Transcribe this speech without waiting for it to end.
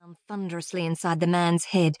thunderously inside the man's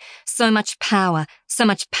head. So much power, so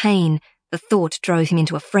much pain. The thought drove him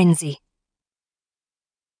into a frenzy.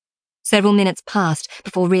 Several minutes passed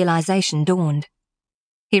before realization dawned.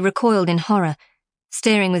 He recoiled in horror,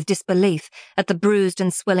 staring with disbelief at the bruised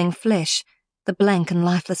and swelling flesh, the blank and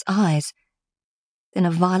lifeless eyes. Then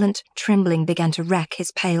a violent trembling began to rack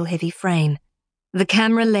his pale, heavy frame. The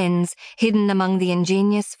camera lens, hidden among the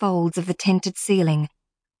ingenious folds of the tented ceiling,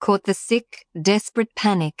 caught the sick, desperate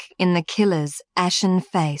panic in the killer's ashen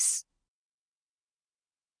face.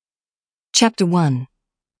 Chapter 1.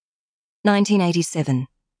 1987.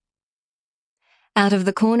 Out of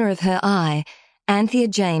the corner of her eye, Anthea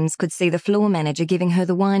James could see the floor manager giving her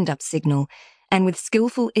the wind-up signal, and with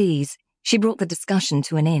skillful ease, she brought the discussion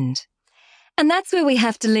to an end. And that's where we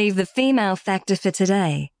have to leave the female factor for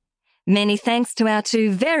today. Many thanks to our two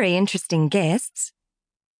very interesting guests.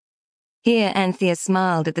 Here Anthea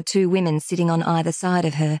smiled at the two women sitting on either side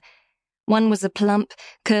of her. One was a plump,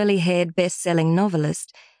 curly-haired best-selling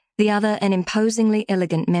novelist, the other an imposingly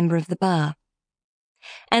elegant member of the bar.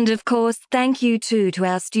 And of course, thank you too to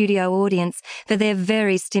our studio audience for their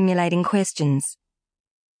very stimulating questions.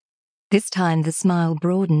 This time the smile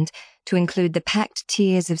broadened to include the packed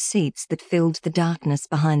tiers of seats that filled the darkness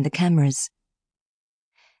behind the cameras.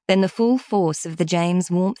 Then the full force of the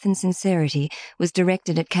James' warmth and sincerity was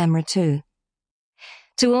directed at camera 2.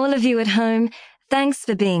 To all of you at home, thanks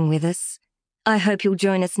for being with us. I hope you'll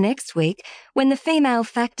join us next week when the female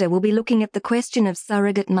factor will be looking at the question of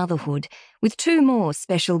surrogate motherhood with two more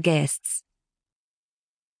special guests.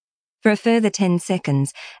 For a further 10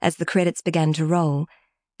 seconds, as the credits began to roll,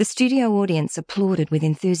 the studio audience applauded with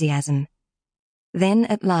enthusiasm. Then,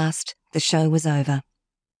 at last, the show was over.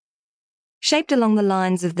 Shaped along the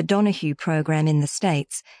lines of the Donahue program in the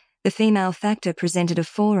States, the Female Factor presented a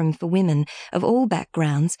forum for women of all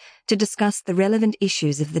backgrounds to discuss the relevant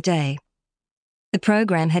issues of the day. The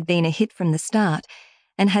program had been a hit from the start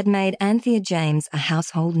and had made Anthea James a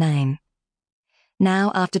household name.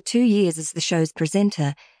 Now, after 2 years as the show's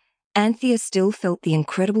presenter, Anthea still felt the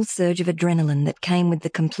incredible surge of adrenaline that came with the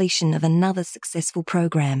completion of another successful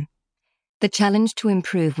program. The challenge to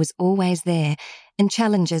improve was always there, and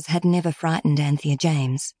challenges had never frightened Anthea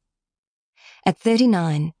James. At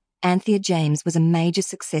 39, Anthea James was a major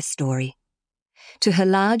success story. To her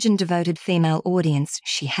large and devoted female audience,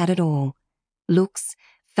 she had it all: looks,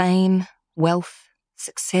 fame, wealth,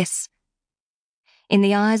 success. In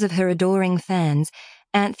the eyes of her adoring fans,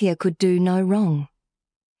 Anthea could do no wrong.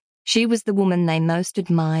 She was the woman they most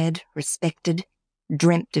admired, respected,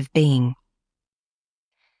 dreamt of being.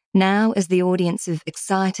 Now, as the audience of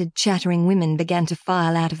excited, chattering women began to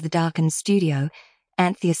file out of the darkened studio,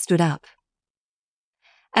 Anthea stood up.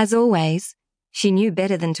 As always, she knew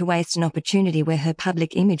better than to waste an opportunity where her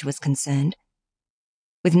public image was concerned.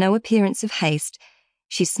 With no appearance of haste,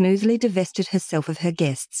 she smoothly divested herself of her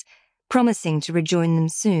guests, promising to rejoin them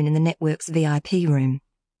soon in the network's VIP room.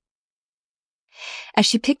 As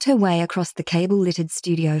she picked her way across the cable-littered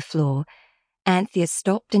studio floor, Anthea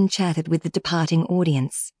stopped and chatted with the departing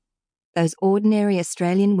audience, those ordinary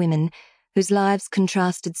Australian women whose lives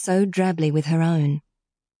contrasted so drably with her own.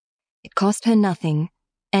 It cost her nothing,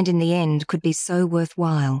 and in the end could be so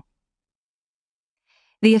worthwhile.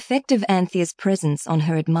 The effect of Anthea's presence on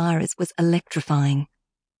her admirers was electrifying.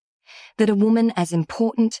 That a woman as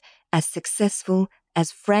important, as successful,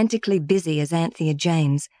 as frantically busy as Anthea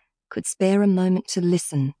James could spare a moment to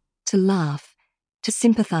listen, to laugh, to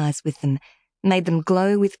sympathise with them, made them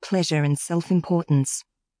glow with pleasure and self-importance.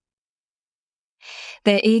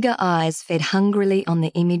 Their eager eyes fed hungrily on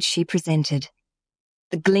the image she presented.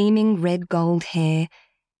 The gleaming red-gold hair,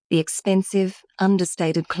 the expensive,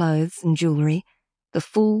 understated clothes and jewellery, the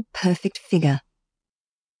full, perfect figure.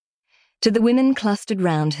 To the women clustered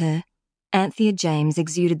round her, Anthea James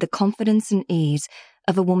exuded the confidence and ease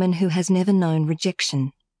of a woman who has never known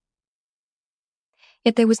rejection.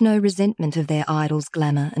 Yet there was no resentment of their idol's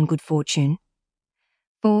glamour and good fortune.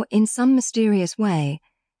 For, in some mysterious way,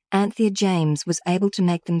 Anthea James was able to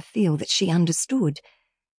make them feel that she understood,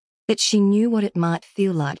 that she knew what it might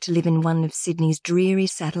feel like to live in one of Sydney's dreary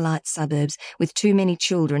satellite suburbs with too many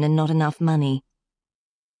children and not enough money.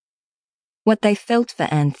 What they felt for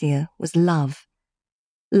Anthea was love.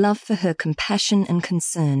 Love for her compassion and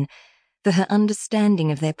concern, for her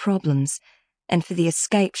understanding of their problems, and for the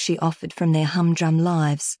escape she offered from their humdrum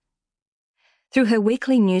lives. Through her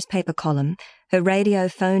weekly newspaper column, her radio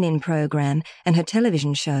phone-in program, and her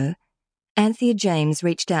television show, Anthea James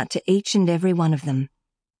reached out to each and every one of them.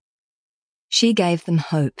 She gave them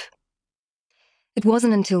hope. It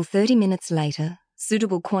wasn't until 30 minutes later,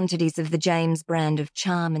 suitable quantities of the James brand of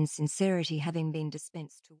charm and sincerity having been dispensed to